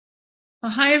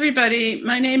Well, hi, everybody.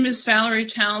 My name is Valerie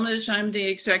Talmadge. I'm the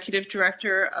Executive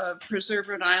Director of Preserve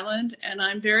Rhode Island, and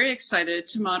I'm very excited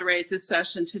to moderate this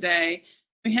session today.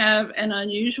 We have an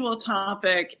unusual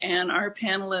topic, and our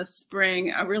panelists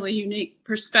bring a really unique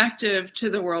perspective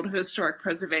to the world of historic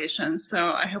preservation.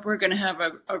 So I hope we're going to have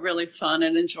a really fun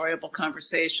and enjoyable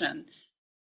conversation.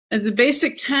 As a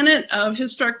basic tenet of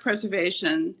historic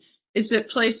preservation is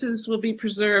that places will be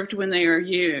preserved when they are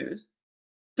used.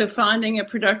 So finding a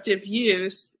productive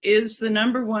use is the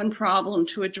 #1 problem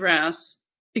to address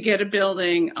to get a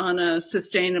building on a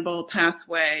sustainable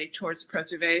pathway towards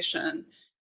preservation.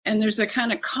 And there's a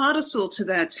kind of codicil to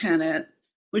that tenet,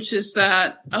 which is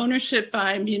that ownership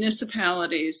by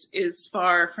municipalities is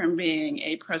far from being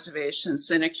a preservation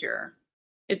sinecure.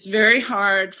 It's very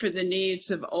hard for the needs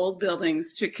of old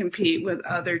buildings to compete with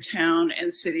other town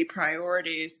and city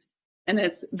priorities. And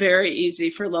it's very easy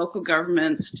for local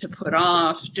governments to put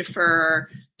off, defer,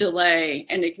 delay,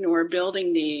 and ignore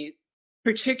building needs,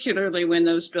 particularly when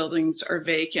those buildings are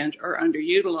vacant or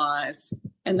underutilized.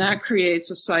 And that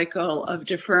creates a cycle of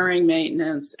deferring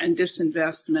maintenance and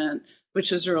disinvestment,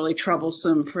 which is really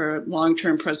troublesome for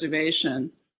long-term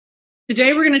preservation.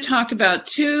 Today, we're going to talk about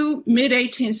two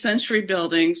mid-18th century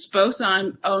buildings, both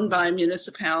owned by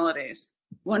municipalities,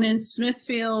 one in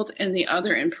Smithfield and the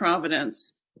other in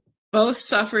Providence. Both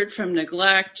suffered from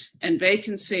neglect and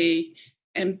vacancy,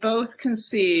 and both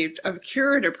conceived of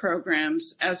curator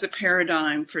programs as a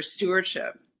paradigm for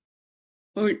stewardship.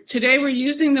 Today, we're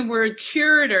using the word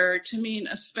curator to mean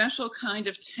a special kind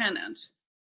of tenant,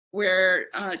 where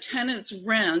tenant's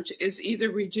rent is either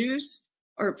reduced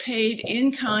or paid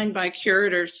in kind by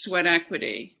curators' sweat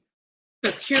equity.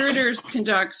 So curators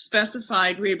conduct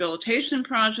specified rehabilitation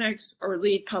projects or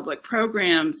lead public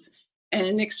programs, and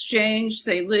in exchange,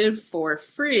 they live for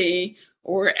free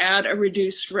or at a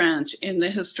reduced rent in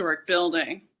the historic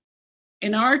building.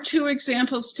 In our two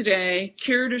examples today,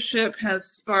 curatorship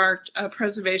has sparked a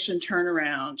preservation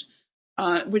turnaround,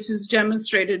 which is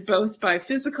demonstrated both by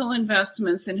physical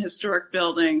investments in historic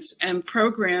buildings and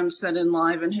programs that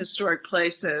enliven historic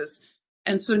places.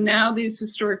 And so now these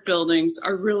historic buildings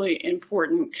are really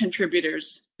important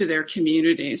contributors to their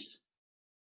communities.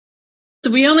 So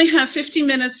we only have 50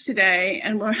 minutes today,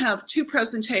 and we'll have two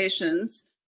presentations.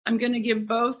 I'm going to give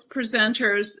both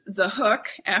presenters the hook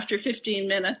after 15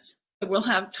 minutes. So we'll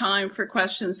have time for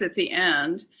questions at the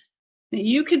end. Now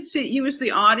you as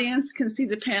the audience can see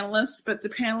the panelists, but the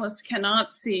panelists cannot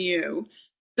see you.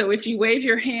 So if you wave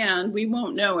your hand, we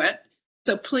won't know it.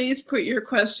 So please put your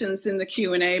questions in the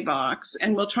Q&A box,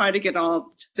 and we'll try to get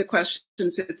all the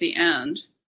questions at the end.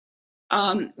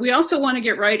 We also want to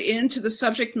get right into the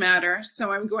subject matter,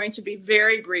 so I'm going to be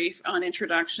very brief on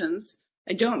introductions.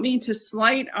 I don't mean to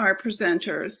slight our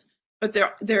presenters, but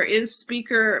there is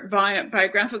speaker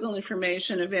biographical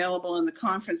information available in the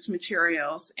conference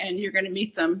materials, and you're going to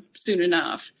meet them soon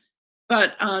enough.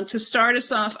 But to start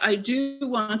us off, I do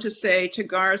want to say to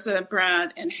Garza,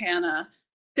 Brad, and Hannah,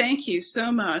 thank you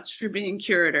so much for being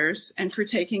curators and for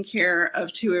taking care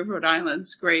of two of Rhode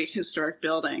Island's great historic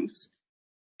buildings.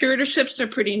 Curatorships are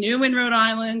pretty new in Rhode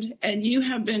Island, and you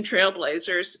have been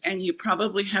trailblazers, and you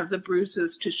probably have the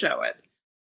bruises to show it.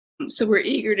 So we're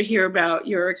eager to hear about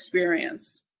your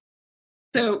experience.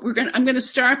 So I'm going to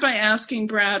start by asking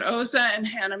Brad Oza and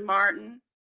Hannah Martin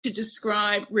to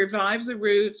describe Revive the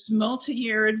Roots'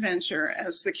 multi-year adventure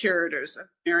as the curators of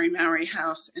Mary Mowry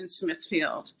House in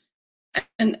Smithfield.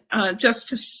 And just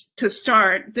to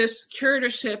start, this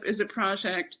curatorship is a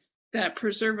project that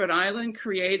Preserve Rhode Island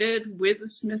created with the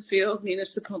Smithfield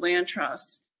Municipal Land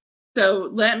Trust. So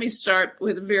let me start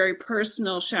with a very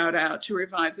personal shout out to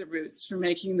Revive the Roots for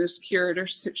making this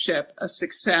curatorship a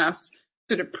success,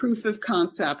 sort of proof of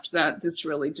concept that this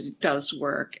really does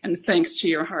work, and thanks to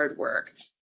your hard work.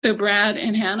 So Brad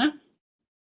and Hannah.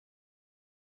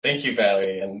 Thank you,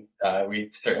 Valerie, and we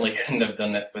certainly couldn't have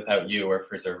done this without you or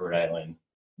Preserve Rhode Island.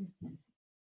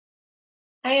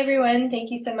 Hi, everyone. Thank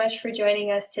you so much for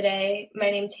joining us today. My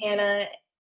name's Hannah.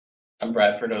 I'm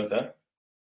Bradford Oza.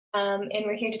 And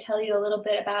we're here to tell you a little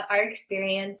bit about our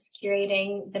experience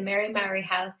curating the Mary Mowry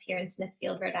House here in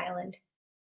Smithfield, Rhode Island.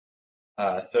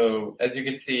 So as you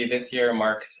can see, this year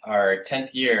marks our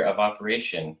 10th year of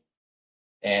operation.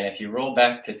 And if you roll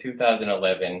back to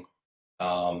 2011,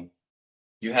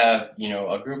 you have,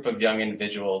 a group of young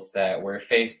individuals that were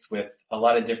faced with a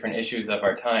lot of different issues of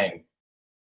our time,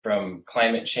 from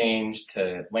climate change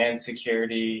to land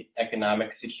security,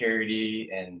 economic security,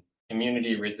 and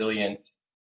community resilience.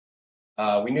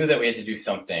 We knew that we had to do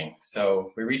something.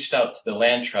 So we reached out to the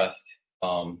Land Trust,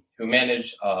 who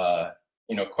manage,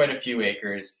 quite a few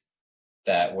acres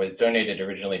that was donated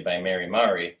originally by Mary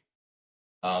Mowry.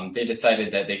 they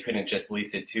decided that they couldn't just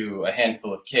lease it to a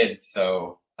handful of kids,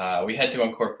 so we had to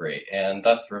incorporate, and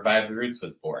thus Revive the Roots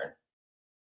was born.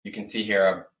 You can see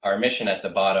here our mission at the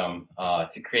bottom,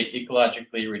 to create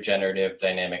ecologically regenerative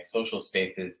dynamic social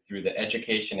spaces through the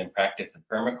education and practice of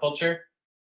permaculture.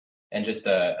 And just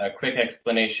a quick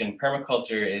explanation,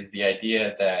 permaculture is the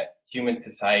idea that human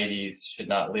societies should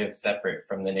not live separate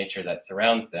from the nature that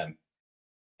surrounds them.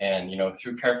 And,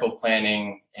 through careful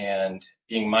planning and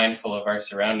being mindful of our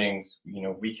surroundings,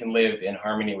 we can live in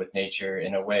harmony with nature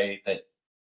in a way that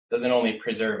doesn't only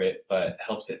preserve it, but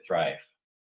helps it thrive.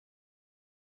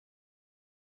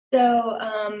 So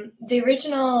the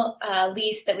original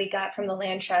lease that we got from the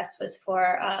land trust was for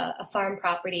a farm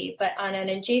property, but on an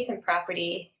adjacent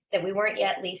property that we weren't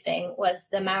yet leasing was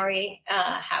the Mowry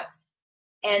House.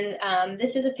 And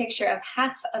this is a picture of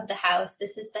half of the house.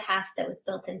 This is the half that was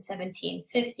built in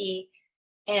 1750.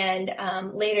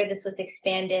 And later this was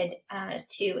expanded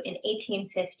to in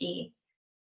 1850.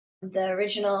 The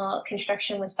original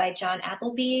construction was by John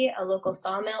Appleby, a local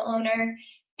sawmill owner.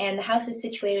 And the house is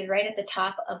situated right at the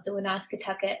top of the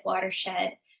Woonasquatucket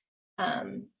watershed.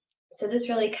 So this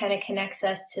really kind of connects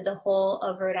us to the whole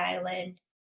of Rhode Island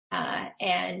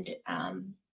and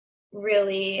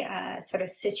really sort of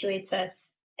situates us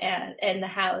in the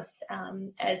house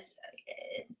as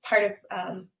part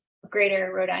of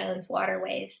greater Rhode Island's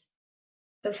waterways.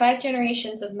 So 5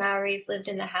 generations of Mowrys lived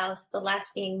in the house, the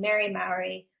last being Mary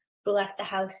Mowry, who left the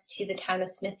house to the town of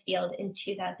Smithfield in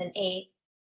 2008.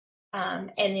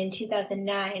 And in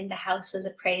 2009, the house was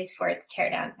appraised for its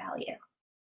teardown value.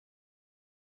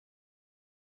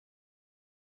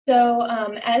 So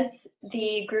as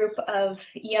the group of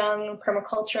young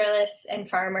permaculturalists and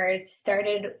farmers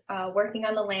started working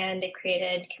on the land, they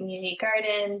created community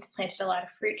gardens, planted a lot of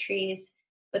fruit trees,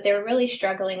 but they were really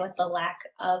struggling with the lack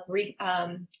of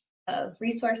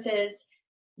resources,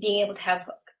 being able to have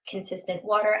consistent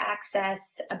water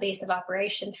access, a base of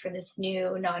operations for this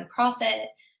new nonprofit,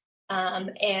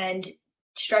 and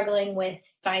struggling with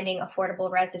finding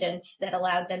affordable residence that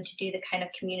allowed them to do the kind of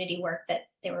community work that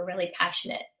they were really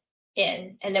passionate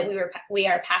in and that we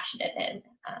are passionate in.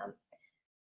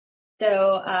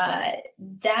 So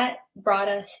that brought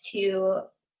us to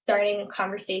starting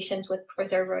conversations with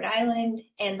Preserve Rhode Island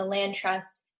and the Land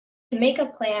Trust to make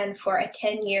a plan for a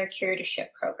 10-year curatorship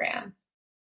program.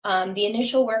 The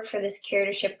initial work for this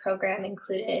curatorship program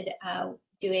included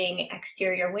doing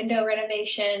exterior window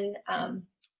renovation,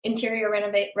 interior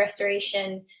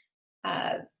restoration,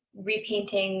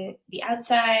 repainting the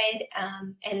outside,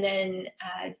 and then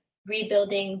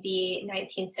rebuilding the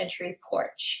 19th century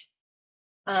porch.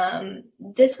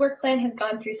 This work plan has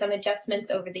gone through some adjustments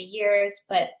over the years,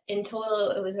 but in total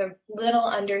it was a little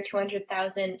under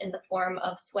 $200,000 in the form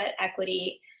of sweat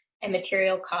equity and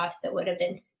material costs that would have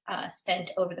been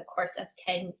spent over the course of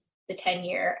the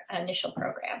 10-year initial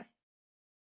program.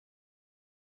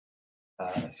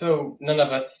 So none of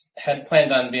us had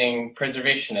planned on being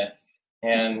preservationists,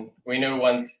 and we knew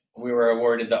once we were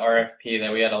awarded the RFP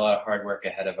that we had a lot of hard work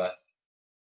ahead of us.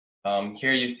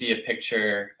 Here you see a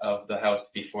picture of the house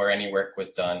before any work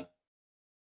was done,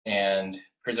 and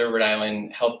Preserve Rhode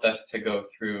Island helped us to go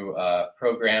through a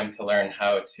program to learn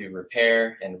how to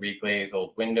repair and reglaze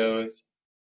old windows.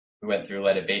 We went through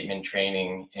lead abatement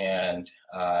training, and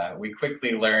we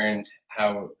quickly learned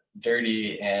how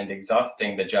dirty and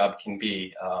exhausting the job can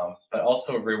be, but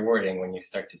also rewarding when you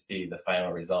start to see the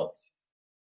final results.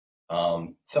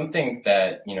 Some things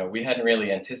that we hadn't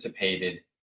really anticipated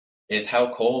is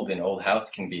how cold an old house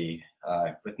can be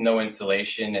with no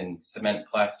insulation and cement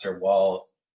plaster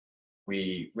walls.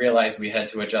 We realized we had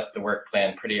to adjust the work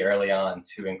plan pretty early on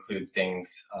to include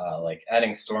things like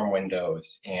adding storm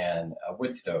windows and a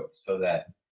wood stove so that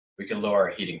we could lower our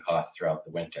heating costs throughout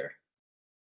the winter.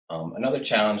 Another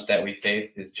challenge that we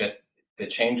faced is just the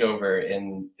changeover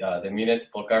in the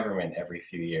municipal government every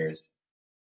few years.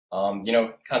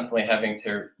 Constantly having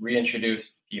to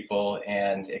reintroduce people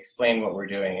and explain what we're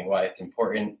doing and why it's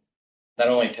important, not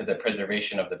only to the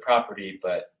preservation of the property,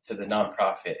 but to the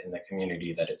nonprofit and the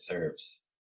community that it serves.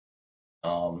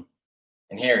 And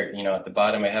here, at the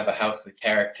bottom, I have a house with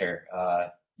character.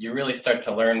 You really start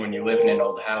to learn when you live in an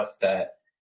old house that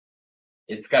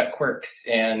it's got quirks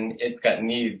and it's got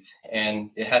needs,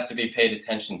 and it has to be paid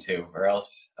attention to, or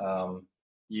else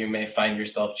you may find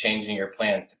yourself changing your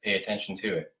plans to pay attention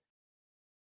to it.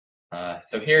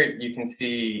 So here you can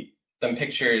see some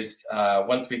pictures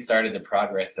once we started the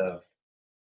progress of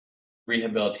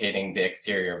rehabilitating the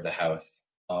exterior of the house.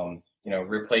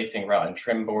 Replacing rotten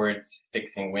trim boards,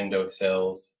 fixing window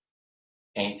sills,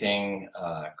 painting,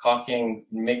 caulking,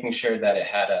 making sure that it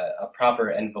had a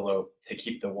proper envelope to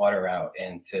keep the water out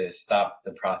and to stop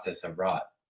the process of rot.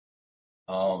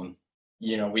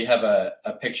 You know, we have a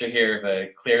picture here of a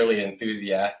clearly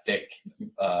enthusiastic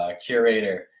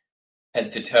curator,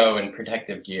 head to toe in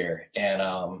protective gear.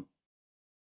 And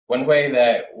one way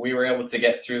that we were able to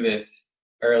get through this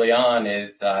early on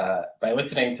is by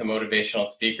listening to motivational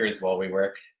speakers while we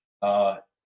worked.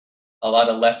 A lot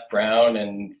of Les Brown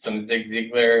and some Zig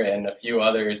Ziglar and a few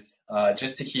others,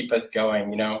 just to keep us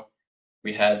going. You know,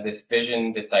 we had this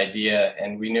vision, this idea,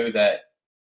 and we knew that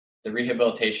the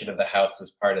rehabilitation of the house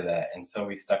was part of that, and so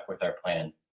we stuck with our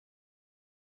plan.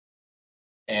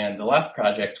 And the last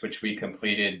project which we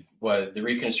completed was the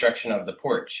reconstruction of the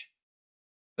porch.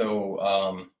 So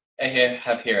I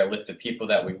have here a list of people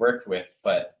that we worked with,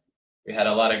 but we had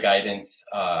a lot of guidance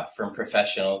from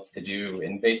professionals to do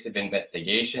invasive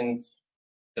investigations,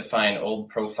 to find old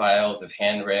profiles of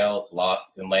handrails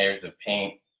lost in layers of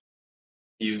paint,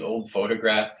 to use old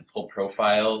photographs to pull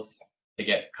profiles, to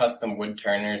get custom wood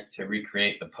turners to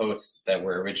recreate the posts that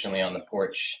were originally on the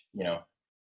porch, you know.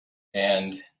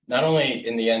 And not only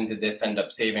in the end did this end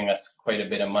up saving us quite a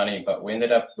bit of money, but we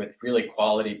ended up with really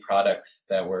quality products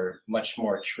that were much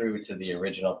more true to the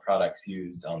original products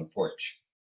used on the porch.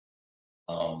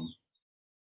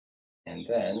 And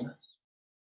then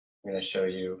I'm going to show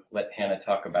you, let Hannah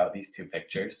talk about these two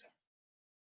pictures.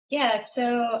 Yeah,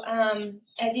 so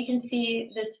as you can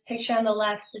see, this picture on the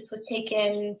left, this was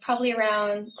taken probably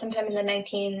around sometime in the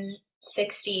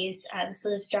 1960s. So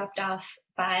this dropped off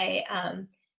by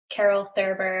Carol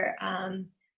Thurber.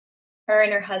 Her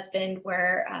and her husband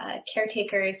were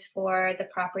caretakers for the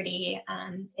property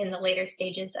in the later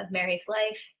stages of Mary's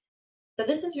life. So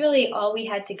this is really all we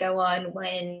had to go on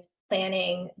when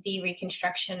planning the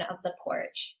reconstruction of the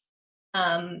porch.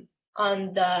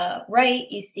 On the right,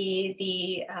 you see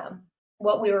the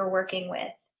what we were working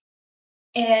with.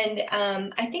 And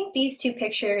I think these two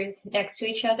pictures next to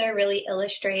each other really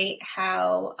illustrate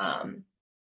how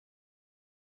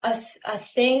a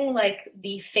thing like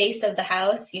the face of the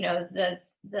house, you know,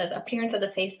 the appearance of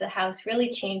the face of the house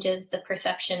really changes the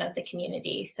perception of the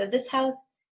community. So this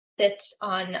house sits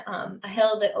on a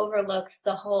hill that overlooks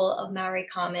the whole of Mowry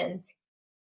Commons,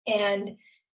 and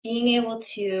being able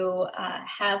to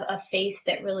have a face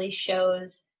that really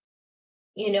shows,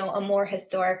 you know, a more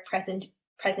historic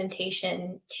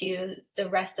presentation to the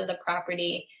rest of the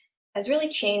property has really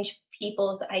changed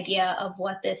people's idea of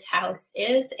what this house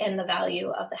is and the value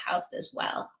of the house as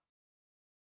well.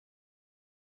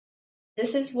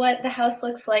 This is what the house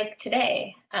looks like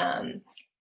today.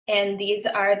 And these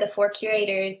are the 4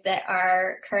 curators that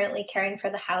are currently caring for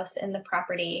the house and the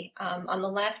property. On the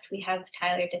left, we have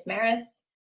Tyler Desmarais.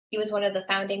 He was one of the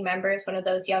founding members, one of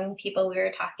those young people we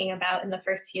were talking about in the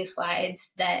first few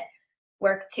slides that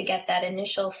worked to get that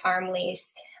initial farm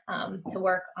lease to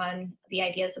work on the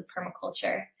ideas of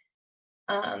permaculture.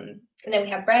 And then we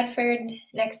have Bradford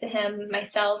next to him,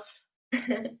 myself,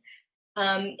 and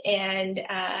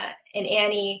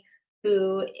Annie,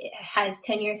 who has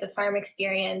 10 years of farm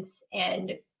experience,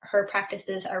 and her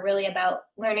practices are really about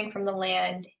learning from the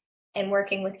land and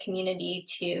working with community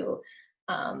to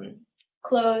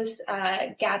close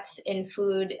gaps in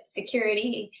food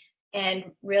security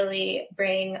and really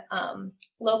bring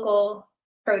local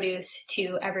produce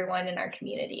to everyone in our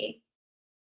community.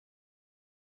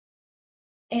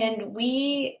 And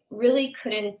we really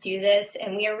couldn't do this,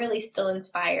 and we are really still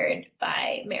inspired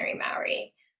by Mary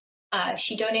Mowry.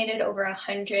 She donated over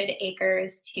 100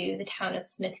 acres to the town of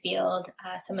Smithfield.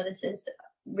 Some of this is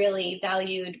really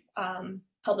valued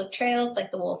public trails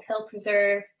like the Wolf Hill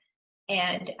Preserve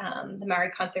and the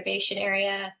Mowry Conservation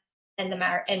Area and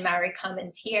Mowry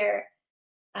Commons here.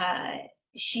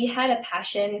 She had a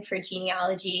passion for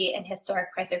genealogy and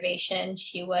historic preservation.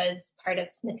 She was part of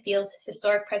Smithfield's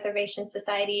Historic Preservation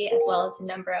Society, as well as a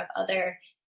number of other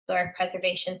historic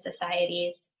preservation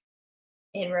societies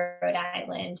in Rhode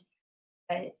Island.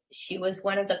 She was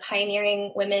one of the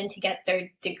pioneering women to get their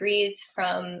degrees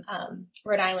from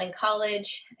Rhode Island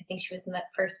College. I think she was in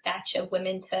that first batch of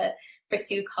women to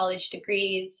pursue college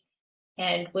degrees,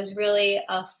 and was really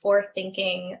a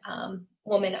forward-thinking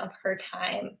woman of her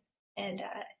time. And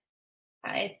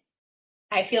I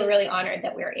feel really honored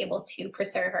that we were able to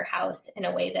preserve her house in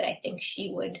a way that I think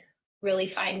she would really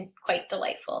find quite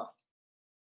delightful.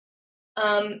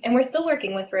 And we're still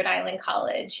working with Rhode Island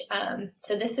College.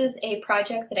 So this is a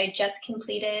project that I just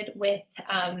completed with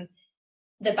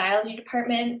the biology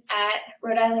department at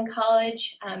Rhode Island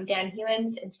College. Dan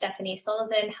Hewins and Stephanie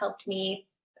Sullivan helped me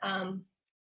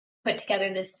put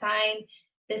together this sign.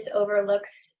 This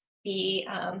overlooks the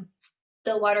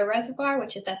Stillwater Reservoir,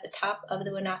 which is at the top of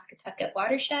the Woonasquatucket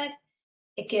watershed.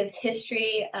 It gives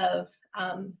history of,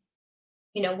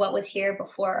 what was here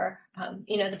before,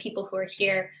 the people who were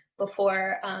here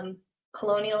before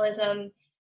colonialism.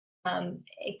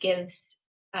 It gives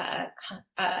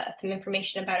some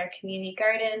information about our community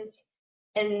gardens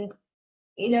and,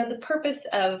 the purpose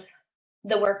of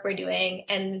the work we're doing.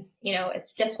 And,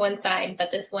 it's just one sign,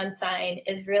 but this one sign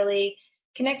is really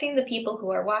connecting the people who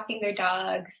are walking their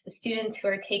dogs, the students who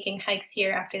are taking hikes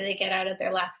here after they get out of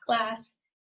their last class,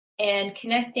 and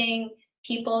connecting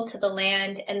people to the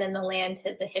land and then the land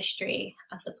to the history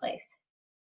of the place.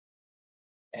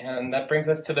 And that brings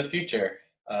us to the future.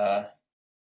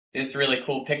 This really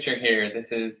cool picture here,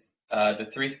 this is the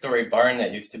 3-story barn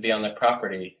that used to be on the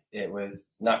property. It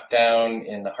was knocked down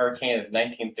in the hurricane of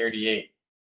 1938.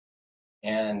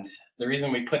 And the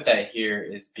reason we put that here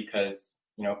is because,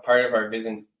 part of our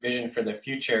vision for the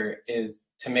future is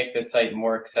to make the site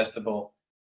more accessible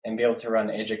and be able to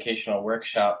run educational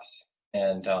workshops.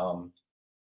 And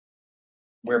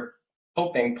we're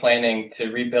planning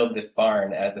to rebuild this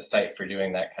barn as a site for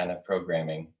doing that kind of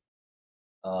programming.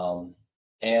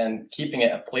 And keeping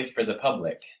it a place for the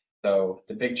public. So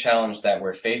the big challenge that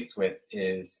we're faced with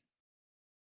is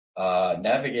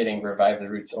navigating Revive the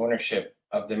Roots ownership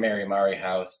of the Mary Mowry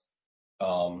House,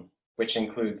 which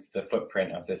includes the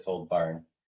footprint of this old barn.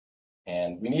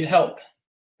 And we need help.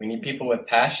 We need people with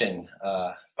passion,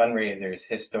 fundraisers,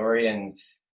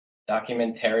 historians,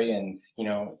 documentarians,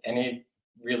 any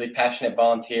really passionate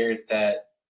volunteers that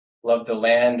love the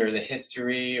land or the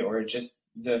history, or just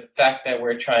the fact that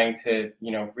we're trying to,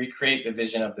 recreate the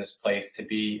vision of this place to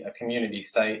be a community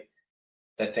site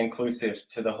that's inclusive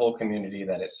to the whole community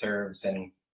that it serves,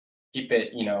 and keep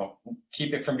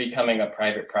it from becoming a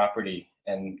private property,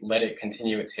 and let it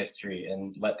continue its history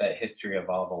and let that history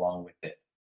evolve along with it.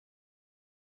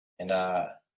 And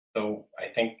so I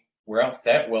think we're all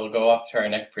set. We'll go off to our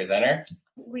next presenter.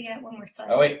 We got one more slide.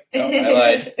 Oh wait, I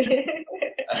lied.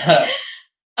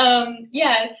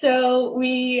 So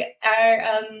we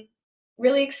are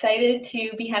really excited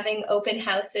to be having open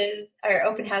house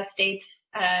dates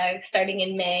starting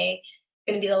in May. It's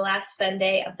going to be the last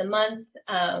Sunday of the month.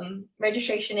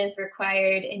 Registration is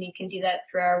required, and you can do that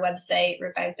through our website,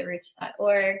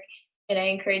 revivetheroots.org. And I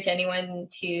encourage anyone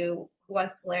who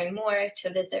wants to learn more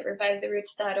to visit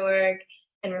revivetheroots.org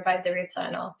and Revive the Roots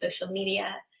on all social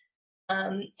media.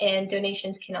 And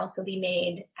donations can also be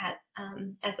made at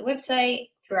the website,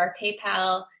 through our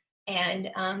PayPal, and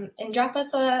drop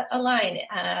us a line,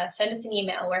 send us an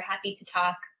email. We're happy to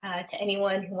talk to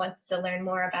anyone who wants to learn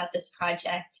more about this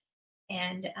project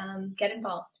and get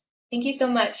involved. Thank you so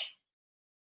much.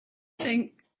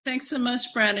 Thanks so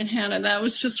much, Brad and Hannah. That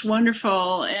was just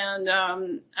wonderful.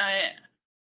 And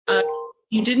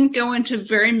you didn't go into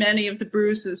very many of the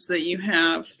bruises that you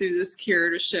have through this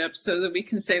curatorship, so that we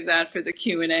can save that for the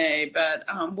Q&A. But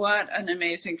what an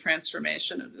amazing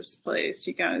transformation of this place.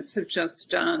 You guys have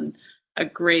just done a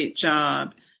great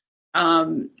job.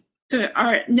 So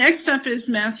our next up is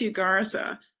Matthew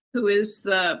Garza, who is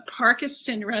the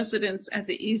Parkiston resident at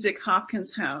the Esek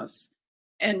Hopkins House.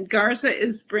 And Garza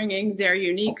is bringing their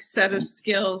unique set of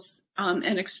skills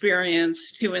and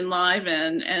experience to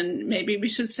enliven, and maybe we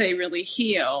should say really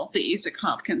heal, the Esek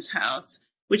Hopkins House,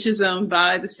 which is owned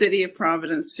by the City of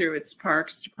Providence through its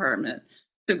Parks Department.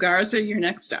 So Garza, you're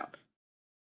next up.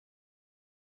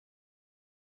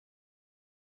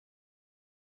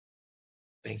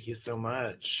 Thank you so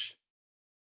much.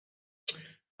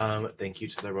 Thank you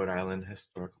to the Rhode Island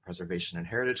Historical Preservation and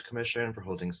Heritage Commission for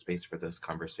holding space for this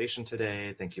conversation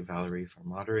today. Thank you, Valerie, for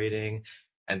moderating.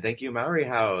 And thank you, Mowry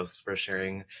House, for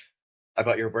sharing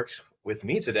about your work with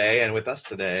me today and with us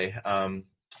today.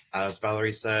 As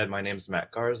Valerie said, my name is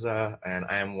Matt Garza, and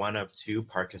I am one of 2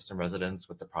 Parkiston residents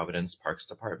with the Providence Parks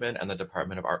Department and the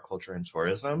Department of Art, Culture, and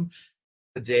Tourism.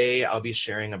 Today, I'll be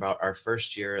sharing about our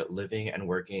first year living and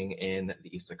working in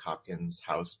the Esek Hopkins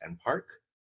House and Park.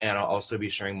 And I'll also be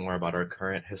sharing more about our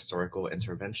current historical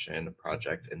intervention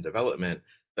project in development,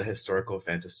 the historical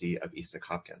fantasy of Esek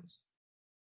Hopkins.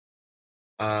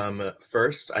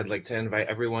 First, I'd like to invite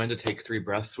everyone to take 3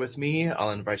 breaths with me.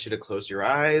 I'll invite you to close your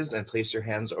eyes and place your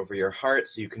hands over your heart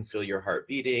so you can feel your heart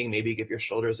beating. Maybe give your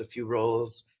shoulders a few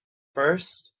rolls.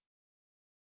 First,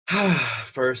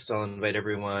 I'll invite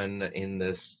everyone in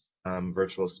this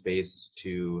virtual space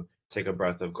to take a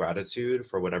breath of gratitude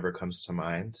for whatever comes to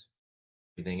mind.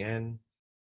 Breathing in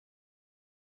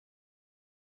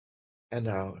and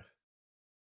out.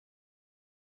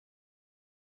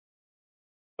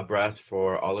 A breath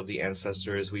for all of the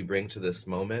ancestors we bring to this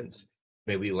moment.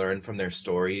 May we learn from their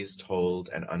stories, told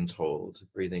and untold.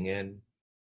 Breathing in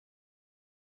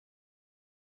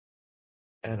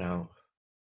and out.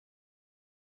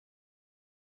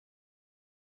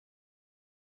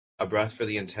 A breath for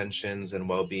the intentions and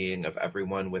well-being of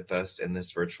everyone with us in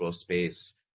this virtual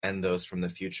space and those from the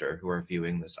future who are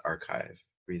viewing this archive.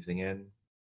 Breathing in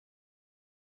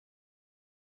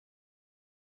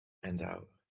and out.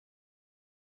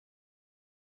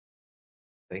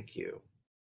 Thank you.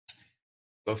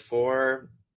 Before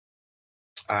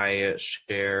I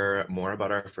share more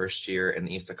about our first year in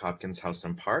the Esek Hopkins House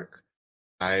and Park,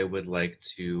 I would like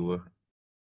to,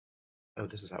 oh,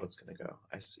 this is how it's going to go.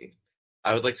 I see.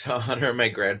 I would like to honor my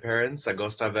grandparents,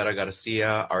 Agosta Vera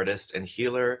Garcia, artist and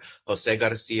healer, Jose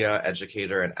Garcia,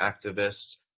 educator and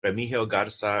activist, Remigio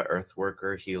Garza,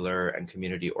 earthworker, healer, and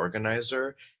community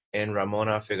organizer, and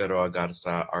Ramona Figueroa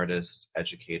Garza, artist,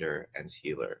 educator, and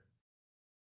healer.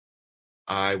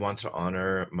 I want to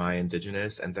honor my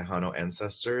indigenous and Tejano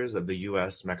ancestors of the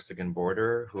US-Mexican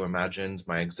border who imagined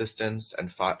my existence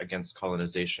and fought against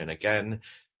colonization again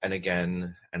and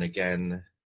again and again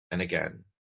and again.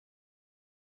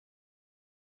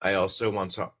 I also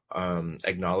want to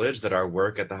acknowledge that our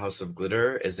work at the House of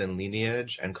Glitter is in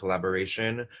lineage and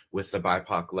collaboration with the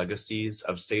BIPOC legacies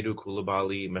of Seydou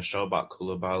Coulibaly, Michelle Bach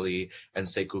Coulibaly, and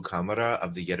Sekou Kamara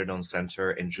of the Yeridon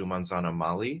Center in Jumanzana,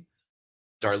 Mali,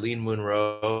 Darlene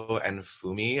Munro and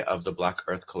Fumi of the Black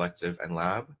Earth Collective and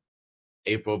Lab,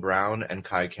 April Brown and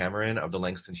Kai Cameron of the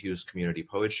Langston Hughes Community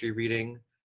Poetry Reading,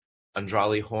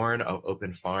 Andrali Horn of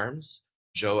Open Farms,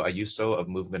 Joe Ayuso of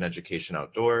Movement Education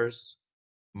Outdoors,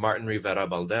 Martin Rivera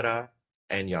Baldera,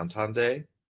 and Yantande,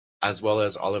 as well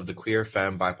as all of the queer,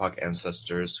 femme, BIPOC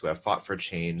ancestors who have fought for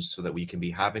change so that we can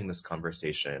be having this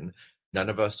conversation. None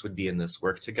of us would be in this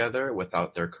work together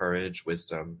without their courage,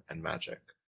 wisdom, and magic.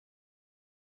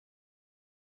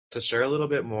 To share a little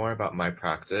bit more about my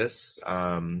practice,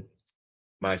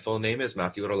 my full name is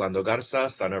Matthew Rolando Garza,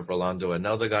 son of Rolando and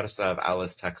Nelda Garza of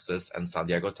Alice, Texas, and San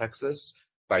Diego, Texas.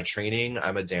 By training,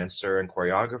 I'm a dancer and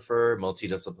choreographer,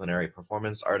 multidisciplinary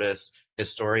performance artist,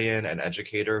 historian, and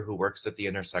educator who works at the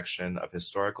intersection of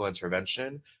historical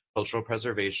intervention, cultural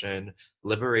preservation,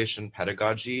 liberation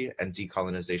pedagogy, and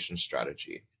decolonization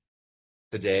strategy.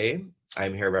 Today,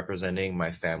 I'm here representing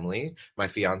my family, my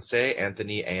fiance,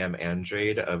 Anthony A.M.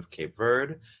 Andrade of Cape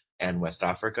Verde and West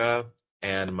Africa,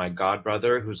 and my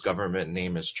godbrother, whose government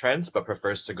name is Trent, but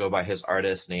prefers to go by his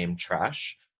artist name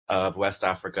Trash, of West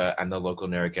Africa and the local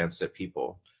Narragansett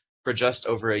people. For just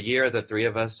over a year, the three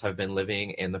of us have been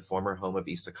living in the former home of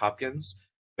Esek Hopkins,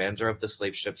 commander of the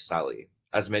slave ship Sally.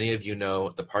 As many of you know,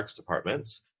 the Parks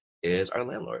Department is our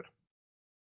landlord.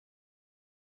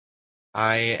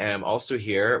 I am also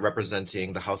here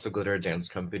representing the House of Glitter Dance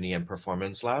Company and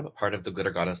Performance Lab, part of the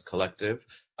Glitter Goddess Collective,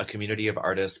 a community of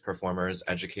artists, performers,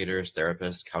 educators,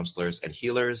 therapists, counselors, and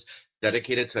healers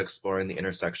dedicated to exploring the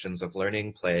intersections of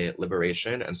learning, play,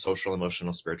 liberation, and social,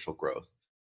 emotional, spiritual growth.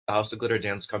 The House of Glitter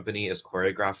Dance Company is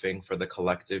choreographing for the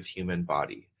collective human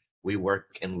body. We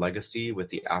work in legacy with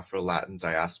the Afro-Latin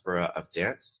diaspora of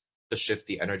dance to shift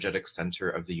the energetic center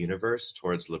of the universe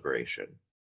towards liberation.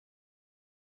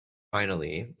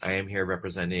 Finally, I am here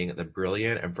representing the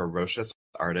brilliant and ferocious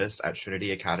artists at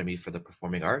Trinity Academy for the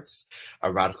Performing Arts,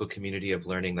 a radical community of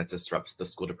learning that disrupts the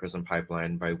school-to-prison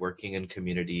pipeline by working in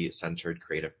community-centered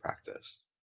creative practice.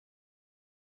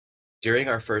 During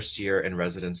our first year in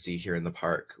residency here in the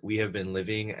park, we have been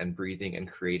living and breathing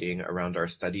and creating around our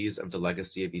studies of the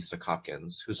legacy of Esek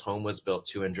Hopkins, whose home was built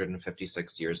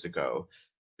 256 years ago,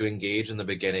 to engage in the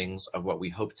beginnings of what we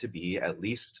hope to be at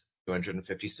least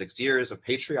 256 years of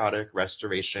patriotic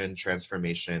restoration,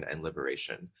 transformation, and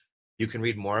liberation. You can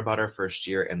read more about our first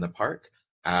year in the park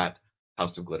at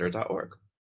houseofglitter.org.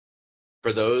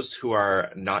 For those who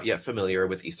are not yet familiar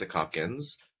with Esek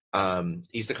Hopkins,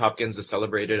 Esek Hopkins is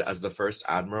celebrated as the first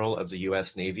admiral of the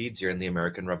U.S. Navy during the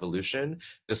American Revolution,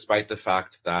 despite the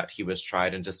fact that he was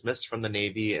tried and dismissed from the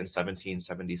Navy in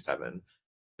 1777.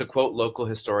 To quote local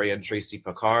historian Tracy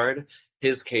Pickard,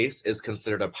 his case is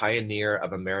considered a pioneer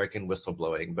of American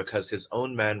whistleblowing because his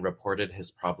own men reported his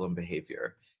problem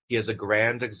behavior. He is a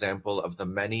grand example of the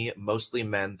many, mostly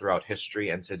men throughout history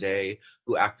and today,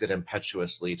 who acted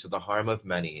impetuously to the harm of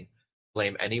many,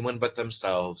 blame anyone but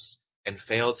themselves, and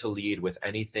fail to lead with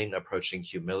anything approaching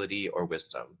humility or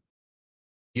wisdom.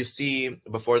 You see,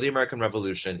 before the American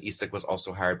Revolution, Esek was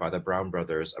also hired by the Brown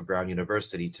brothers of Brown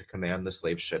University to command the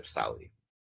slave ship Sally.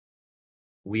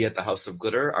 We at the House of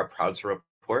Glitter are proud to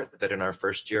report that in our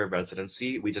first year of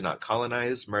residency, we did not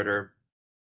colonize, murder,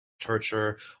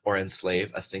 torture, or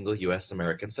enslave a single U.S.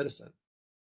 American citizen.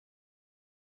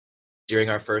 During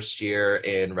our first year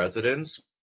in residence,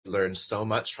 we learned so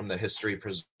much from the history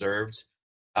preserved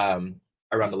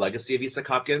around the legacy of Esek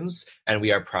Hopkins, and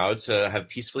we are proud to have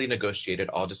peacefully negotiated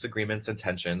all disagreements and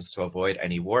tensions to avoid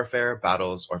any warfare,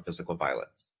 battles, or physical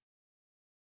violence.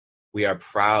 We are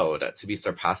proud to be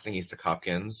surpassing Esek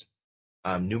Hopkins'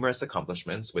 numerous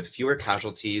accomplishments with fewer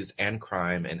casualties and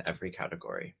crime in every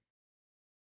category.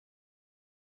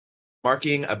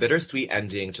 Marking a bittersweet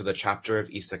ending to the chapter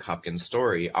of Esek Hopkins'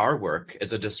 story, our work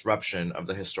is a disruption of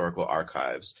the historical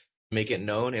archives, to make it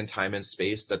known in time and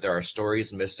space that there are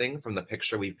stories missing from the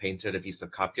picture we've painted of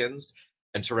Esek Hopkins,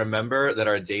 and to remember that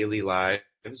our daily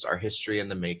lives are history in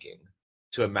the making,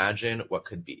 to imagine what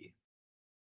could be.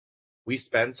 We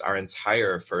spent our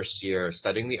entire first year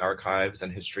studying the archives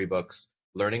and history books,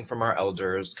 learning from our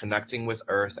elders, connecting with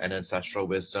earth and ancestral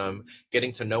wisdom,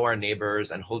 getting to know our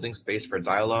neighbors, and holding space for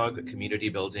dialogue, community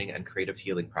building, and creative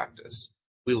healing practice.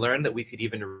 We learned that we could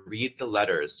even read the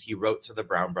letters he wrote to the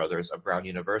Brown brothers of Brown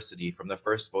University from the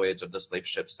first voyage of the slave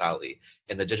ship Sally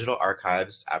in the digital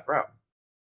archives at Brown.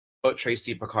 Quote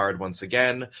Tracy Pickard once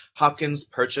again, Hopkins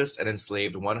purchased and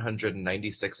enslaved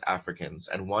 196 Africans,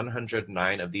 and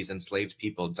 109 of these enslaved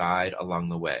people died along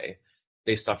the way.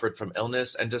 They suffered from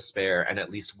illness and despair, and at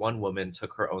least one woman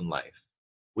took her own life.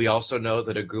 We also know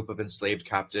that a group of enslaved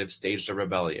captives staged a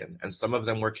rebellion, and some of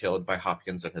them were killed by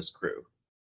Hopkins and his crew.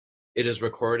 It is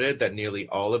recorded that nearly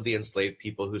all of the enslaved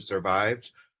people who survived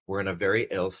were in a very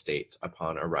ill state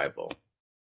upon arrival.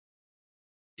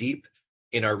 Deep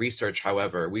in our research,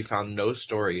 however, we found no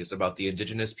stories about the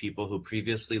indigenous people who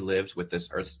previously lived with this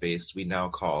earth space we now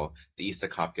call the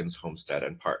Esek Hopkins Homestead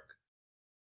and Park.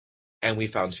 And we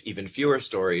found even fewer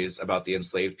stories about the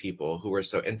enslaved people who were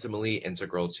so intimately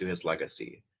integral to his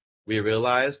legacy. We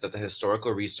realized that the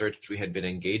historical research we had been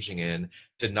engaging in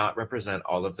did not represent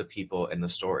all of the people in the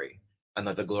story, and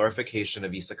that the glorification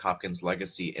of Esek Hopkins'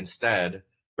 legacy instead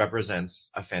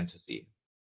represents a fantasy.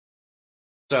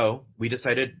 So we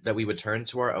decided that we would turn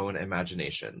to our own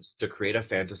imaginations to create a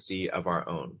fantasy of our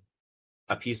own,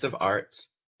 a piece of art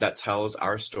that tells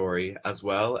our story as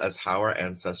well as how our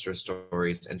ancestors'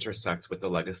 stories intersect with the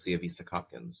legacy of Esek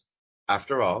Hopkins.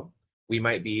 After all, we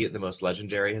might be the most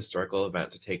legendary historical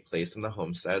event to take place in the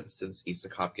homestead since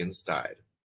Esek Hopkins died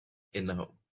in the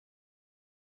home.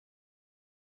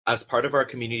 As part of our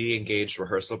community-engaged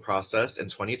rehearsal process in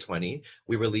 2020,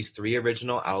 we released 3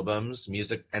 original albums,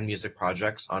 music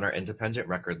projects on our independent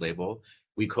record label.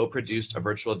 We co-produced a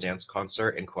virtual dance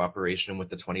concert in cooperation with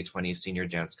the 2020 Senior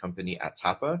Dance Company at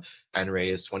Tapa and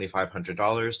raised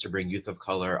 $2,500 to bring youth of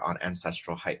color on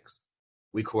ancestral hikes.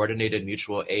 We coordinated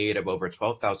mutual aid of over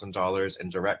 $12,000 in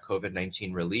direct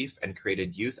COVID-19 relief and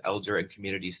created youth, elder, and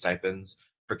community stipends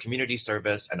for community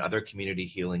service and other community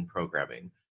healing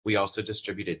programming. We also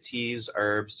distributed teas,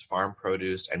 herbs, farm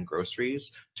produce, and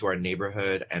groceries to our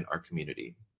neighborhood and our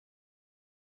community.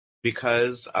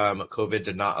 Because COVID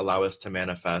did not allow us to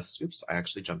manifest,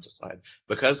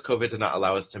 Because COVID did not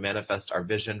allow us to manifest our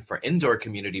vision for indoor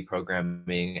community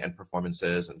programming and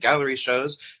performances and gallery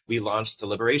shows, we launched the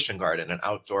Liberation Garden, an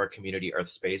outdoor community earth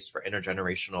space for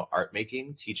intergenerational art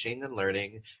making, teaching and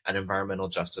learning, and environmental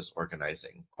justice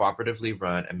organizing, cooperatively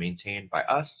run and maintained by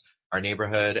us, our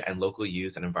neighborhood, and local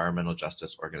youth and environmental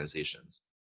justice organizations.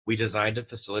 We designed and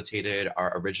facilitated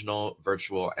our original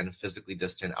virtual and physically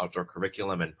distant outdoor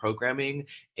curriculum and programming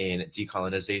in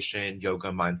decolonization,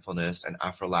 yoga, mindfulness, and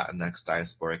Afro-Latinx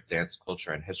diasporic dance,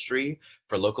 culture, and history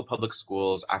for local public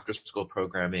schools, after-school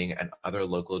programming, and other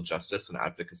local justice and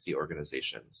advocacy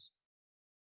organizations.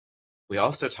 We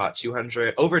also taught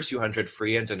over 200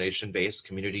 free and donation-based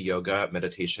community yoga,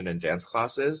 meditation, and dance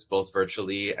classes, both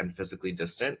virtually and physically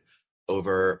distant,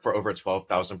 for over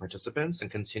 12,000 participants, and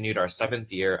continued our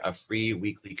 7th year of free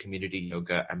weekly community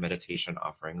yoga and meditation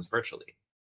offerings virtually.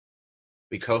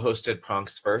 We co-hosted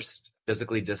Pronk's first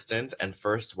physically distant and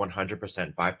first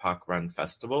 100% BIPOC run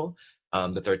festival,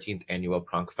 the 13th annual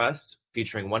Pronk Fest,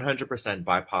 featuring 100%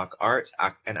 BIPOC art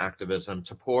and activism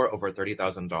to pour over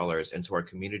 $30,000 into our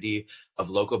community of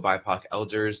local BIPOC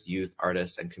elders, youth,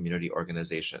 artists, and community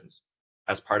organizations.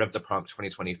 As part of the Pronk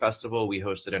 2020 festival, we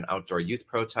hosted an outdoor youth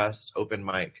protest, open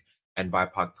mic, and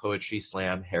BIPOC poetry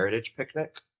slam heritage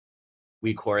picnic.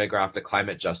 We choreographed a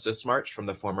climate justice march from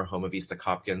the former home of Esek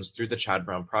Hopkins through the Chad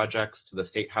Brown projects to the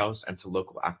State House and to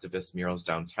local activist murals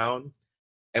downtown.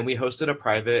 And we hosted a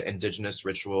private indigenous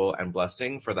ritual and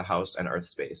blessing for the house and earth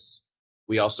space.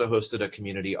 We also hosted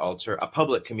a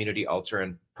public community altar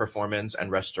and performance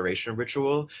and restoration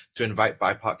ritual to invite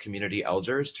BIPOC community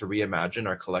elders to reimagine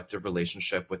our collective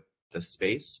relationship with the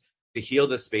space, to heal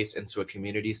the space into a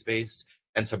community space,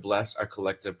 and to bless our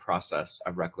collective process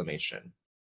of reclamation.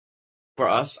 For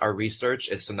us, our research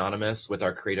is synonymous with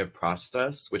our creative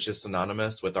process, which is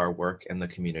synonymous with our work in the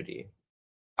community.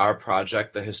 Our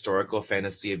project, The Historical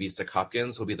Fantasy of Esek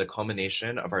Hopkins, will be the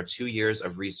culmination of our 2 years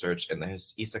of research in the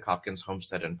Esek Hopkins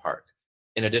Homestead and Park.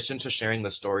 In addition to sharing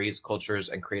the stories, cultures,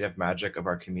 and creative magic of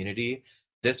our community,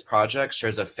 this project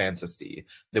shares a fantasy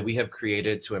that we have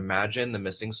created to imagine the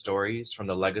missing stories from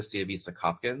the legacy of Esek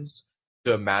Hopkins,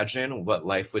 to imagine what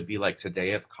life would be like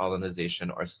today if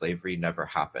colonization or slavery never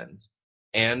happened,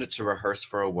 and to rehearse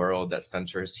for a world that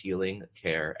centers healing,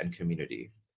 care, and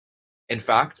community. In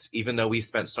fact, even though we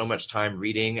spent so much time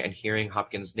reading and hearing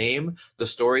Hopkins' name, the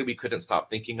story we couldn't stop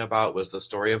thinking about was the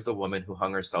story of the woman who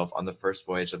hung herself on the first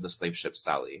voyage of the slave ship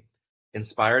Sally.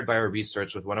 Inspired by our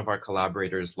research with one of our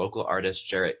collaborators, local artist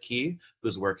Jarrett Key,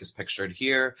 whose work is pictured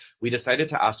here, we decided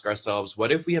to ask ourselves,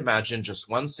 what if we imagined just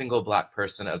one single Black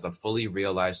person as a fully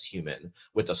realized human,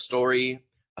 with a story,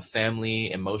 a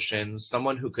family, emotions,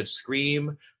 someone who could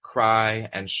scream, cry,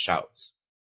 and shout?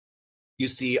 You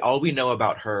see, all we know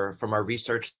about her from our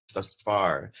research thus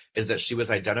far is that she was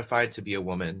identified to be a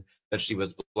woman, that she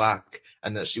was Black,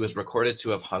 and that she was recorded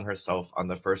to have hung herself on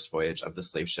the first voyage of the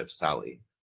slave ship Sally.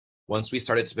 Once we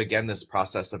started to begin this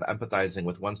process of empathizing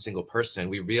with one single person,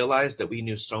 we realized that we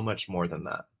knew so much more than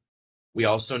that. We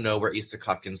also know where Esek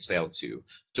Hopkins sailed to,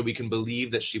 so we can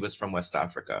believe that she was from West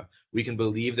Africa. We can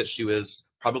believe that she was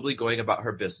probably going about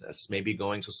her business, maybe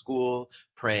going to school,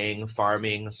 praying,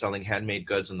 farming, selling handmade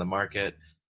goods in the market,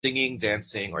 singing,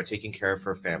 dancing, or taking care of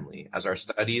her family, as our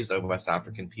studies of West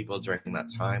African people during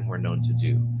that time were known to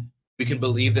do. We can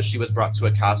believe that she was brought to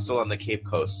a castle on the Cape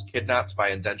Coast, kidnapped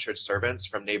by indentured servants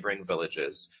from neighboring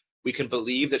villages. We can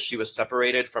believe that she was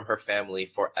separated from her family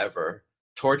forever,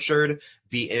 tortured,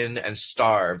 beaten, and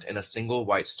starved in a single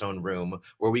white stone room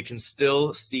where we can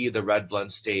still see the red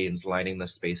blood stains lining the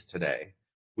space today.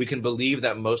 We can believe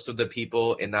that most of the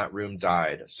people in that room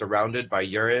died, surrounded by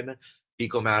urine,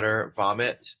 fecal matter,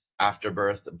 vomit,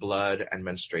 afterbirth, blood, and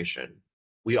menstruation.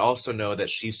 We also know that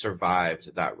she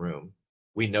survived that room.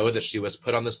 We know that she was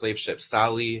put on the slave ship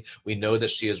Sally. We know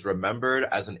that she is remembered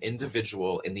as an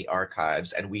individual in the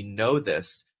archives, and we know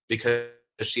this because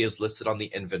she is listed on the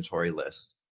inventory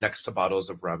list, next to bottles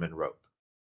of rum and rope.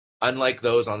 Unlike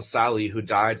those on Sally who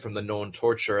died from the known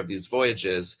torture of these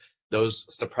voyages, those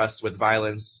suppressed with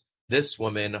violence, this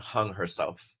woman hung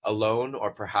herself, alone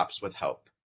or perhaps with help.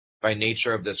 By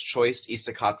nature of this choice,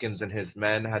 Esek Hopkins and his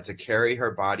men had to carry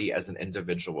her body as an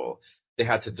individual. They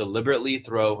had to deliberately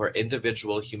throw her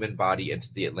individual human body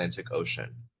into the Atlantic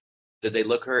Ocean. Did they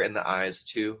look her in the eyes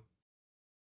too?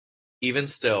 Even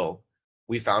still,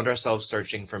 we found ourselves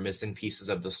searching for missing pieces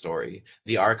of the story.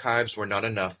 The archives were not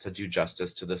enough to do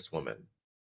justice to this woman.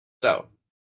 So,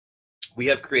 we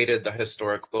have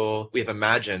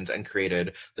imagined and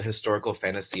created the historical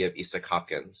fantasy of Esek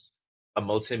Hopkins, a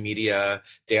multimedia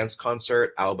dance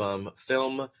concert, album,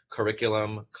 film,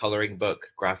 curriculum, coloring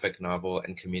book, graphic novel,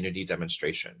 and community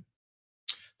demonstration.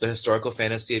 The historical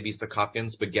fantasy of Esek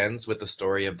Hopkins begins with the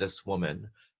story of this woman,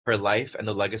 her life, and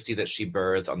the legacy that she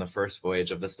birthed on the first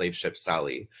voyage of the slave ship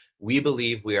Sally. We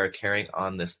believe we are carrying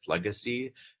on this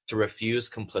legacy to refuse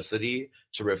complicity,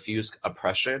 to refuse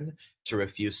oppression, to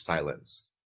refuse silence.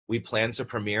 We plan to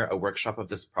premiere a workshop of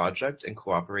this project in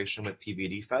cooperation with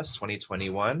PVD Fest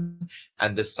 2021,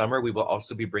 and this summer we will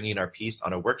also be bringing our piece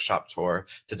on a workshop tour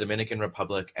to Dominican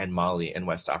Republic and Mali in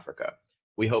West Africa.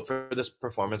 We hope for this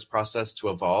performance process to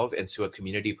evolve into a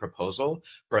community proposal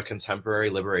for a contemporary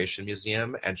liberation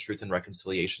museum and Truth and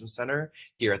Reconciliation Center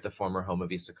here at the former home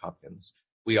of Esek Hopkins.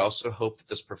 We also hope that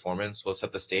this performance will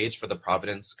set the stage for the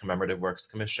Providence Commemorative Works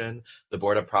Commission, the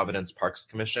Board of Providence Parks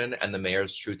Commission, and the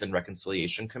Mayor's Truth and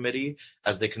Reconciliation Committee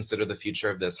as they consider the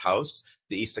future of this house,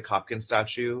 the Esek Hopkins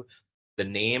statue, the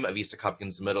name of Esek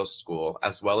Hopkins Middle School,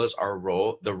 as well as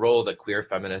the role that queer,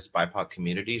 feminist, BIPOC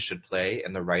communities should play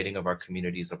in the writing of our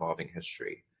community's evolving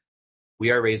history.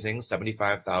 We are raising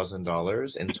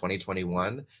 $75,000 in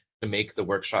 2021 to make the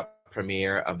workshop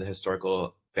premiere of the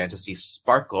historical fantasy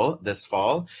Sparkle this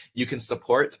fall. You can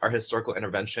support our historical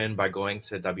intervention by going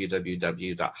to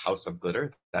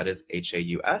www.houseofglitter, that is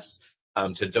HAUS,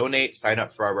 to donate, sign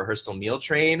up for our rehearsal meal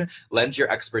train, lend your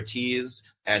expertise,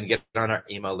 and get on our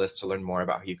email list to learn more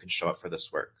about how you can show up for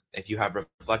this work. If you have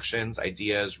reflections,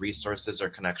 ideas, resources, or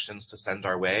connections to send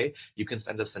our way, you can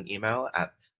send us an email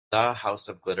at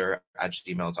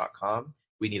thehouseofglitter@gmail.com.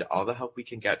 We need all the help we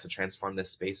can get to transform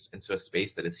this space into a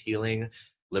space that is healing,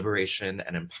 liberation,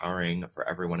 and empowering for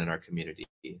everyone in our community.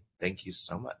 Thank you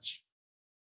so much.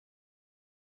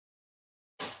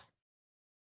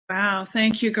 Wow,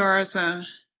 thank you, Garza.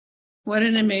 What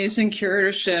an amazing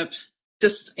curatorship,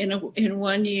 just in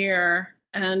 1 year.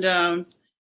 And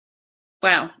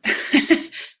wow.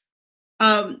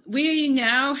 We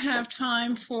now have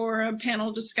time for a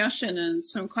panel discussion and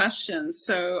some questions.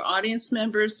 So audience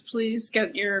members, please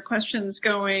get your questions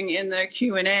going in the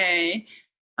Q&A.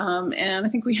 And I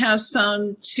think we have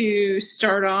some to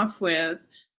start off with.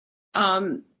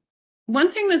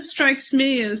 One thing that strikes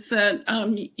me is that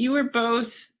you are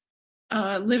both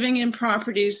living in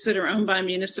properties that are owned by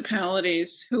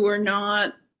municipalities who are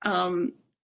not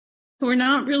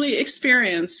really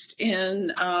experienced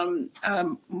in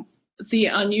the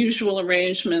unusual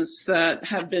arrangements that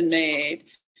have been made.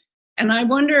 And I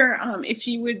wonder if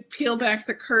you would peel back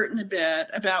the curtain a bit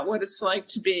about what it's like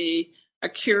to be a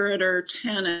curator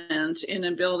tenant in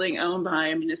a building owned by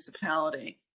a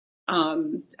municipality.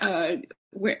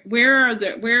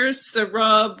 Where's the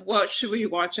rub? What should we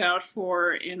watch out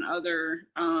for in other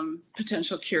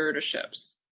potential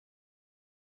curatorships?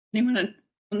 Anyone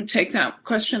want to take that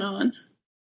question on?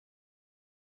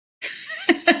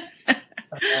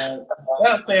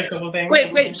 I'll say a couple things.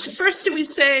 Wait. First, do we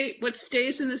say what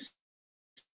stays in the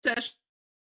session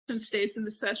stays in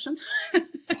the session?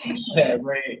 Yeah,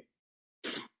 right.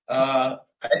 I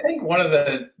think one of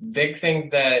the big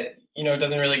things that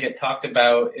doesn't really get talked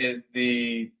about is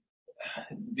the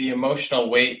emotional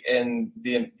weight and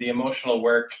the emotional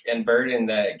work and burden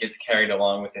that gets carried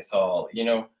along with this all.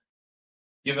 You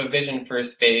have a vision for a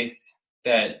space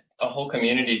that a whole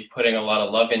community is putting a lot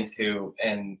of love into,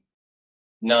 and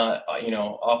not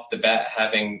off the bat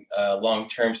having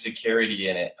long-term security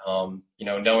in it.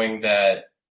 Knowing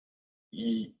that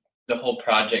the whole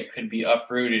project could be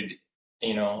uprooted,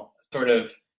 sort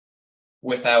of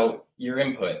without your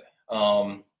input.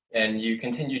 And you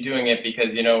continue doing it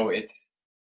because it's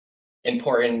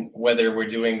important whether we're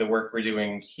doing the work we're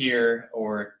doing here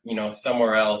or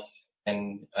somewhere else.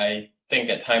 And I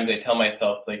think at times I tell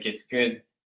myself, like, it's good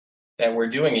that we're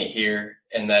doing it here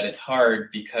and that it's hard,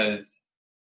 because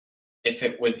if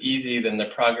it was easy, then the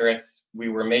progress we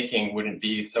were making wouldn't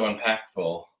be so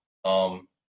impactful.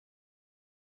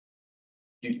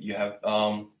 You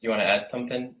want to add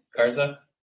something, Garza?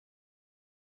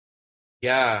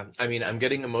 Yeah, I mean, I'm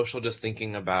getting emotional just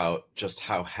thinking about just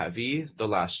how heavy the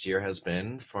last year has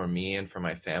been for me and for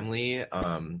my family.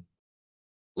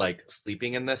 Like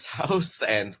sleeping in this house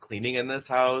and cleaning in this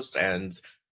house and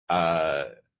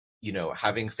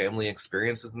having family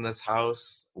experiences in this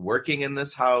house, working in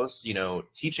this house,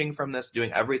 teaching from this,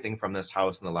 doing everything from this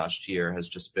house in the last year has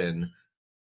just been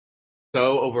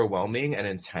so overwhelming and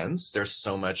intense. There's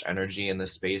so much energy in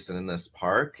this space and in this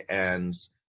park. And,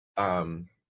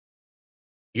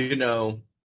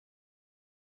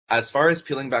 as far as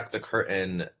peeling back the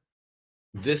curtain,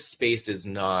 this space is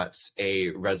not a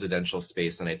residential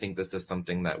space. And I think this is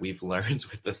something that we've learned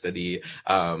with the city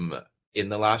in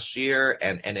the last year,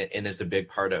 and is a big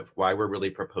part of why we're really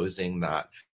proposing that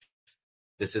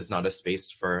this is not a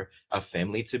space for a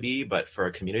family to be, but for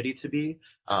a community to be.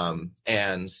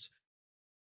 And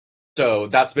so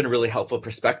that's been a really helpful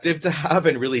perspective to have,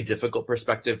 and really difficult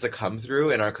perspective to come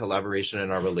through in our collaboration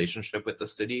and our relationship with the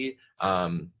city.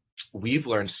 We've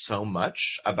learned so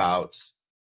much about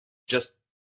just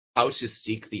how to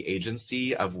seek the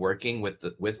agency of working with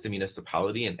the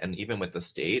municipality and even with the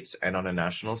state, and on a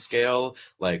national scale,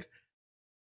 like,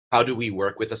 how do we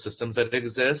work with the systems that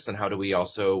exist, and how do we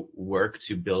also work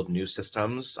to build new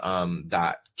systems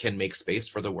that can make space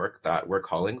for the work that we're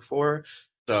calling for.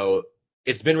 So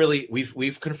it's been really,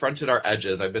 we've confronted our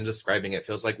edges. I've been describing it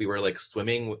feels like we were like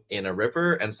swimming in a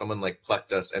river and someone like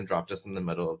plucked us and dropped us in the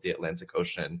middle of the Atlantic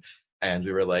Ocean. And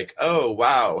we were like, oh,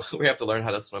 wow, we have to learn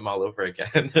how to swim all over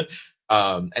again.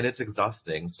 And it's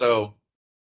exhausting. So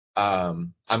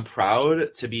I'm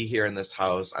proud to be here in this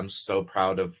house. I'm so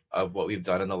proud of what we've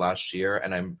done in the last year.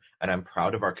 And I'm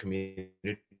proud of our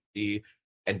community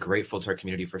and grateful to our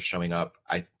community for showing up.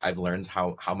 I've learned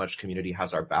how much community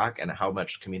has our back and how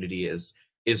much community is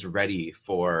ready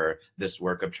for this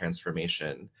work of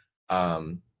transformation.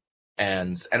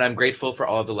 And I'm grateful for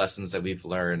all of the lessons that we've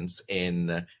learned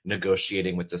in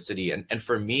negotiating with the city. And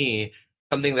for me,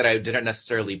 something that I didn't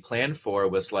necessarily plan for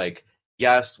was like,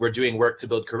 yes, we're doing work to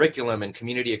build curriculum and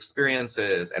community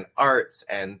experiences and arts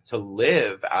and to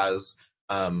live as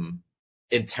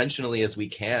intentionally as we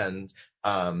can,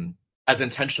 as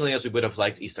intentionally as we would have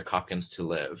liked Esek Hopkins to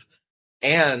live.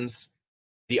 And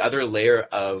the other layer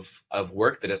of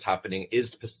work that is happening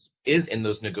is in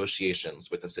those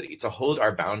negotiations with the city, to hold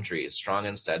our boundaries strong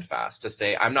and steadfast, to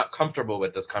say, I'm not comfortable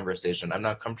with this conversation. I'm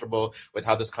not comfortable with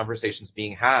how this conversation is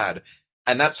being had.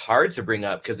 And that's hard to bring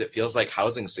up because it feels like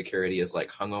housing security is like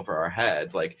hung over our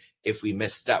head. Like if we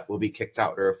misstep, we'll be kicked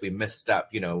out, or if we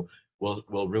misstep,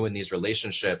 we'll ruin these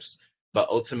relationships. But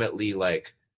ultimately,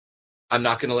 like, I'm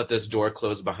not going to let this door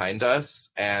close behind us,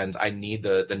 and I need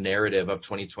the narrative of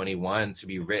 2021 to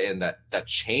be written that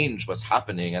change was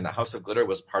happening, and the House of Glitter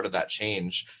was part of that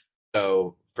change.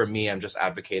 So for me, I'm just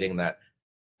advocating that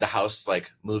the house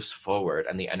like moves forward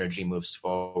and the energy moves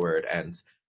forward, and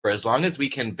for as long as we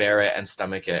can bear it and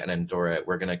stomach it and endure it,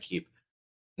 we're going to keep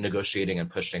negotiating and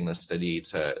pushing the city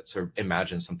to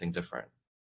imagine something different.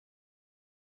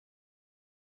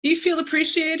 Do you feel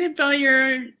appreciated by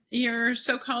your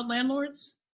so-called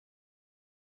landlords?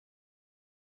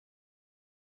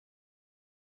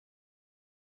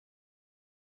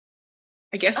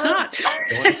 I guess not. You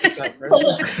want to take that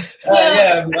first?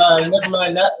 Yeah, never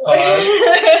mind that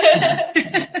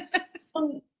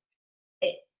pause.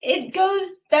 It goes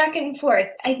back and forth.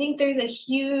 I think there's a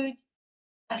huge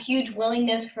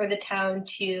willingness for the town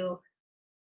to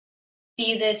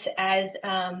see this as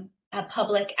a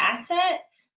public asset,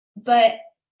 but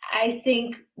I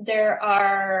think there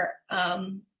are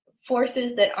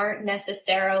forces that aren't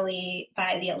necessarily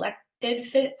by the elected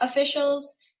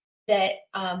officials that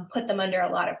put them under a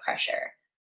lot of pressure.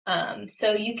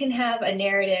 So you can have a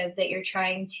narrative that you're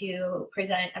trying to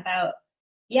present about,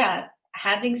 yeah,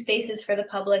 having spaces for the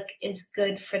public is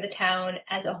good for the town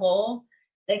as a whole,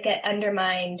 that get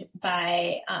undermined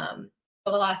by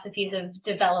philosophies of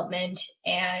development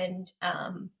and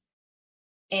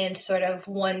sort of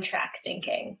one-track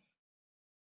thinking.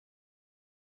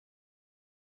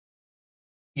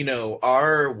 You know,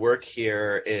 our work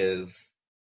here is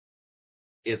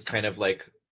kind of like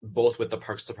both with the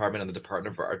Parks Department and the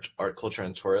Department of Art, Culture,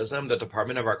 and Tourism. The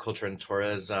Department of Art, Culture, and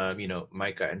Tourism, you know,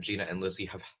 Micah and Gina and Lizzie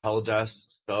have held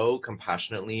us so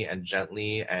compassionately and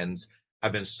gently, and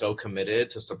have been so committed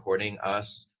to supporting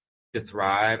us to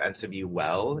thrive and to be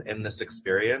well in this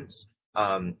experience.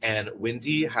 And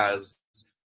Wendy has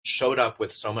showed up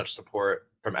with so much support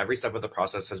from every step of the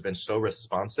process, has been so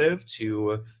responsive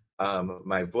to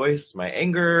my voice, my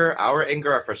anger,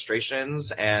 our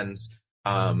frustrations, and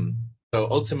so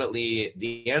ultimately,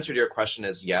 the answer to your question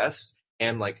is yes.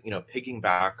 And like, you know,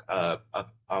 piggyback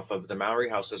off of the Mowry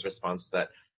House's response that,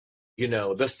 you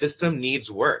know, the system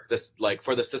needs work. This, like,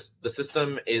 for the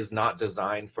system is not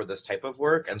designed for this type of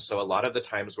work. And so a lot of the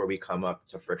times where we come up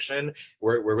to friction,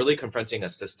 we're really confronting a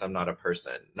system, not a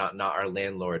person, not our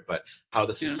landlord, but how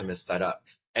the system is set up.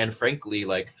 And frankly,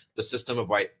 like the system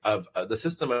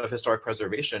of historic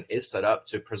preservation is set up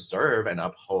to preserve and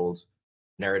uphold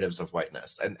narratives of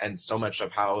whiteness, and so much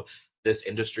of how this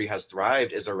industry has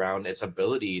thrived is around its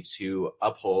ability to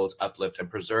uphold, uplift, and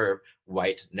preserve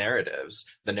white narratives,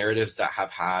 the narratives that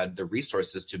have had the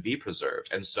resources to be preserved.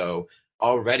 And so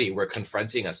already we're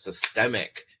confronting a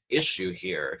systemic issue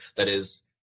here that is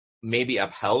maybe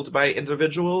upheld by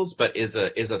individuals, but is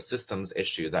a systems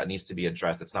issue that needs to be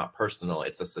addressed. It's not personal,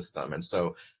 it's a system. And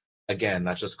so again,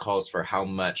 that just calls for how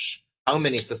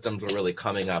many systems we're really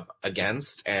coming up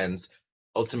against. And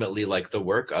ultimately, like, the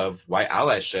work of white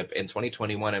allyship in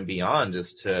 2021 and beyond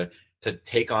is to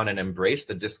take on and embrace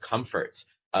the discomfort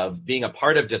of being a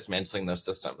part of dismantling those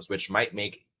systems, which might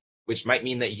mean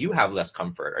that you have less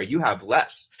comfort or you have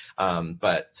less,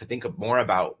 but to think more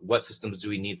about what systems do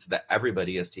we need so that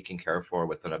everybody is taken care for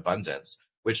with an abundance,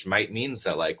 which might means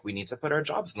that, like, we need to put our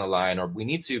jobs on the line, or we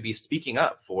need to be speaking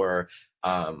up for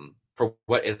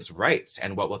what is right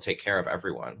and what will take care of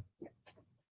everyone.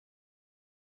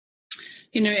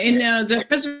 You know, in the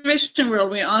preservation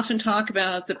world, we often talk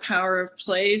about the power of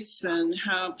place and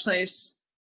how place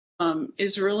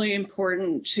is really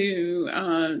important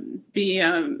to be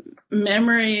a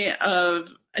memory of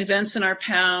events in our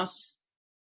past,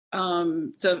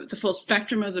 the full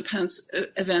spectrum of the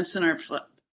events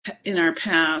in our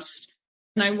past.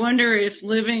 And I wonder if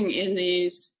living in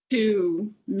these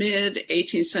two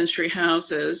mid-18th century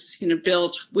houses, you know,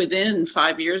 built within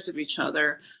 5 years of each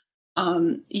other,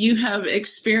 you have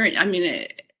experienced, I mean,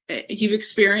 you've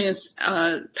experienced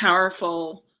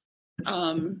powerful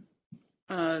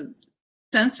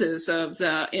senses of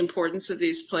the importance of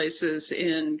these places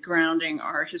in grounding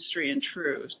our history and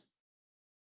truth.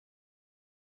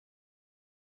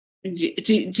 Do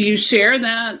you share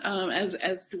that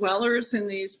as dwellers in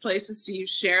these places? Do you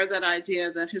share that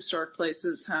idea that historic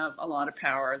places have a lot of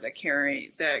power that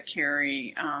carry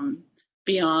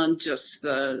beyond just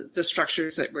the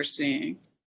structures that we're seeing?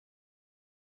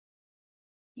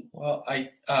 Well, I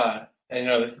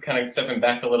know this is kind of stepping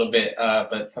back a little bit,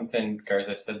 but something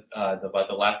Garza said about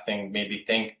the last thing made me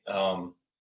think,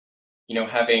 you know,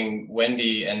 having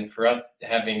Wendy and for us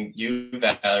having you,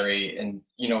 Valerie, and,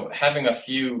 you know, having a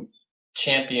few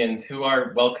champions who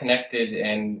are well connected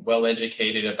and well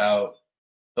educated about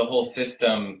the whole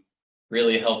system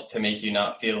really helps to make you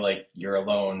not feel like you're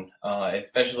alone,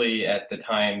 especially at the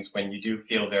times when you do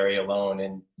feel very alone,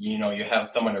 and you know you have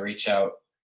someone to reach out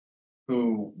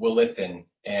who will listen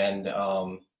and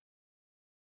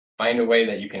find a way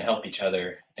that you can help each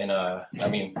other. And I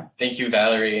mean, thank you,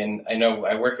 Valerie. And I know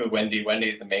I work with Wendy.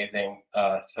 Wendy's amazing.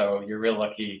 So you're real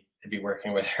lucky to be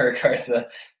working with her, Garza.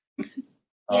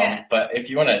 Yeah. But if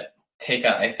you want to take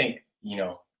out, I think, you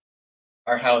know,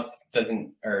 our house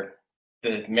doesn't, or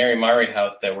the Mary Mowry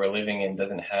house that we're living in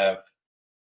doesn't have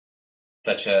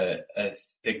such a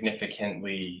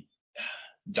significantly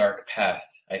dark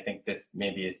past. I think this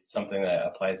maybe is something that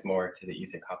applies more to the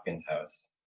Esek Hopkins house.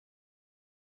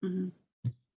 Mm-hmm.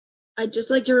 I'd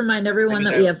just like to remind everyone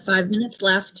that we have 5 minutes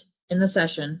left in the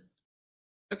session.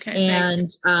 Okay,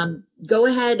 and thanks. Go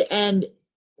ahead and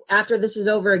after this is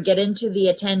over, get into the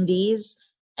attendees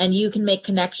and you can make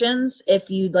connections. If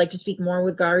you'd like to speak more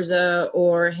with Garza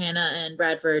or Hannah and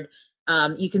Bradford,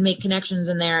 you can make connections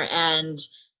in there and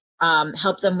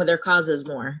help them with their causes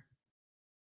more.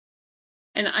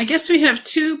 And I guess we have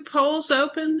 2 polls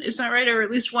open, is that right? Or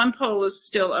at least 1 poll is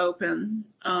still open,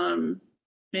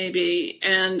 maybe.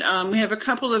 And we have a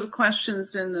couple of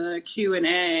questions in the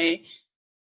Q&A.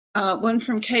 One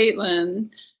from Caitlin.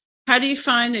 How do you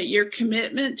find that your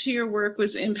commitment to your work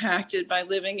was impacted by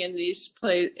living in these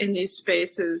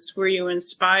spaces? Were you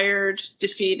inspired,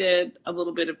 defeated, a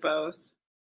little bit of both?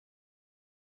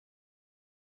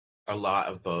 A lot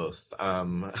of both. A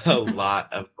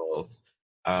lot of both.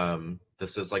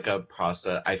 This is like a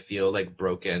process. I feel like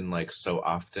broken like so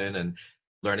often, and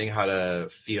learning how to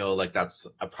feel like that's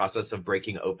a process of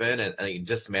breaking open, and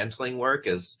dismantling work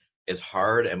is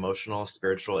hard, emotional,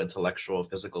 spiritual, intellectual,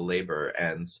 physical labor.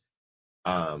 And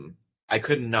I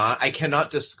cannot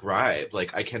describe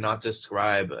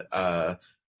the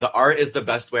art is the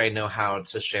best way I know how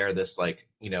to share this, like,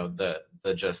 you know, the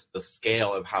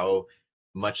scale of how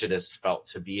much it has felt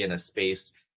to be in a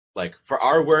space, like, for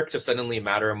our work to suddenly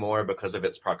matter more because of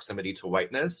its proximity to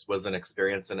whiteness was an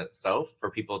experience in itself.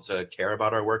 For people to care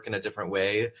about our work in a different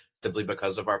way simply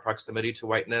because of our proximity to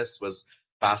whiteness was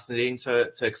fascinating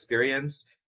to experience.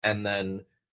 And then,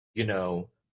 you know,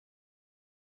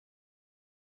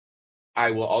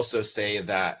 I will also say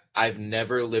that I've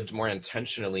never lived more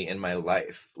intentionally in my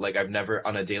life. Like, I've never,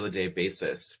 on a day-to-day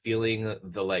basis, feeling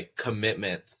the like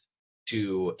commitment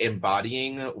to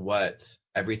embodying what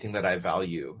everything that I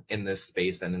value in this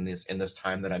space and in this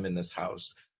time that I'm in this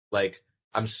house. Like,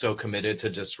 I'm so committed to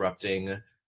disrupting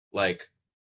like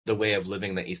the way of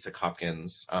living that Esek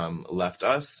Hopkins left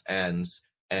us, and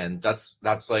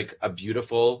that's like a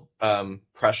beautiful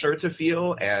pressure to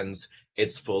feel, and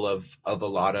it's full of a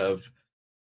lot of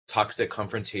toxic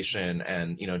confrontation,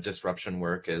 and, you know, disruption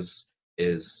work is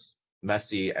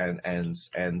messy, and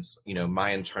you know,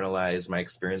 my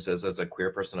experiences as a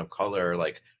queer person of color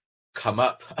like come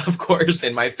up, of course,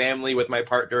 in my family, with my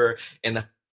partner in the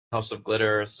House of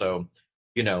Glitter. So,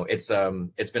 you know, it's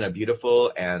been a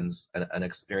beautiful and an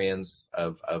experience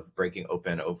of breaking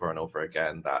open over and over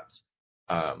again that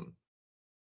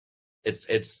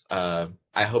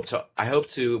I hope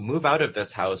to move out of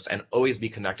this house and always be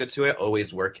connected to it,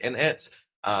 always work in it.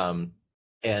 And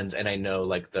I know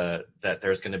like that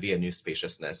there's going to be a new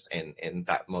spaciousness in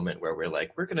that moment where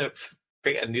we're going to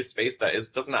create a new space that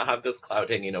does not have this cloud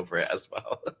hanging over it as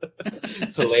well.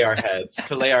 to lay our heads.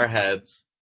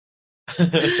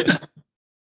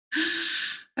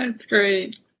 That's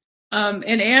great. And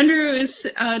Andrew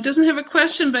doesn't have a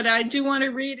question, but I do want to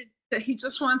read it. That he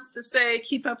just wants to say,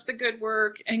 keep up the good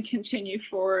work and continue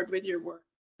forward with your work.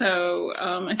 So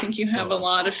I think you have a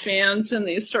lot of fans in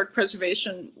the historic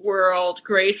preservation world,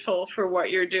 grateful for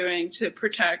what you're doing to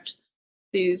protect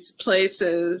these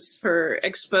places, for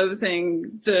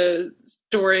exposing the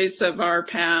stories of our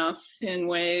past in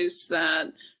ways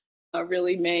that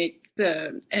really make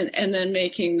and then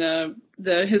making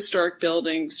the historic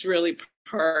buildings really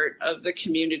part of the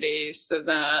community, so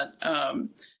that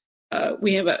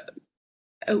we have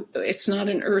it's not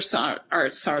an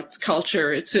arts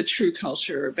culture, it's a true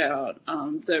culture about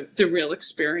the real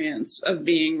experience of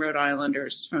being Rhode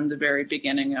Islanders from the very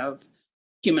beginning of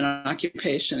human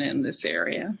occupation in this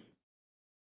area.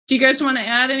 Do you guys want to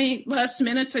add any last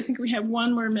minutes? I think we have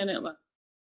 1 more minute left.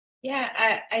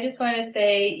 Yeah, I just want to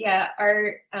say, yeah,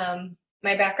 art,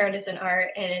 my background is in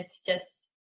art, and it's just,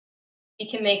 you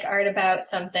can make art about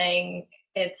something.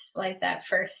 It's like that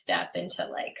first step into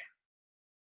like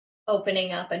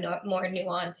opening up a more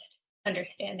nuanced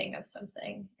understanding of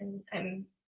something. And I'm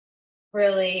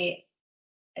really,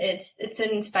 it's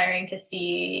inspiring to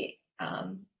see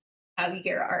how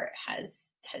your art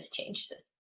has changed this.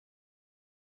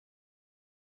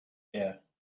 Yeah,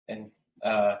 and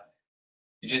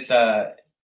you just,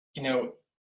 you know,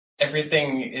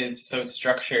 everything is so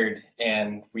structured,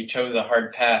 and we chose a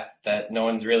hard path that no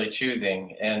one's really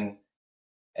choosing. And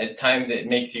at times it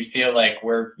makes you feel like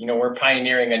we're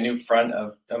pioneering a new front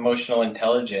of emotional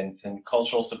intelligence and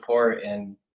cultural support,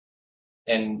 and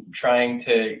trying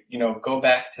to, go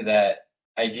back to that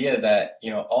idea that,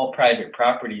 all private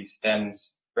property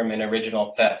stems from an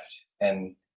original theft.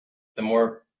 And the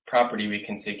more property we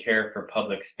can secure for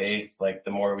public space, like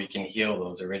the more we can heal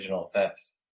those original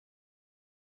thefts.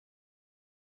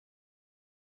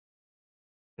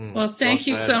 Well, thank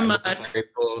you said. so I'm much.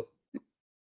 grateful.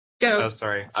 Go. Oh,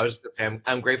 sorry. I was just saying,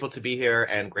 I'm grateful to be here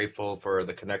and grateful for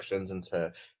the connections and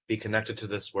to be connected to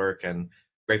this work, and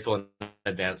grateful in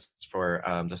advance for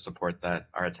the support that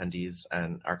our attendees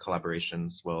and our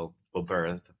collaborations will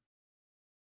birth.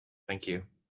 Thank you.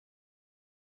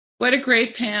 What a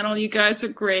great panel. You guys are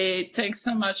great. Thanks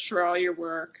so much for all your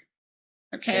work.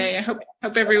 Okay, I hope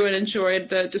everyone enjoyed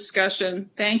the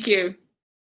discussion. Thank you.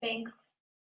 Thanks.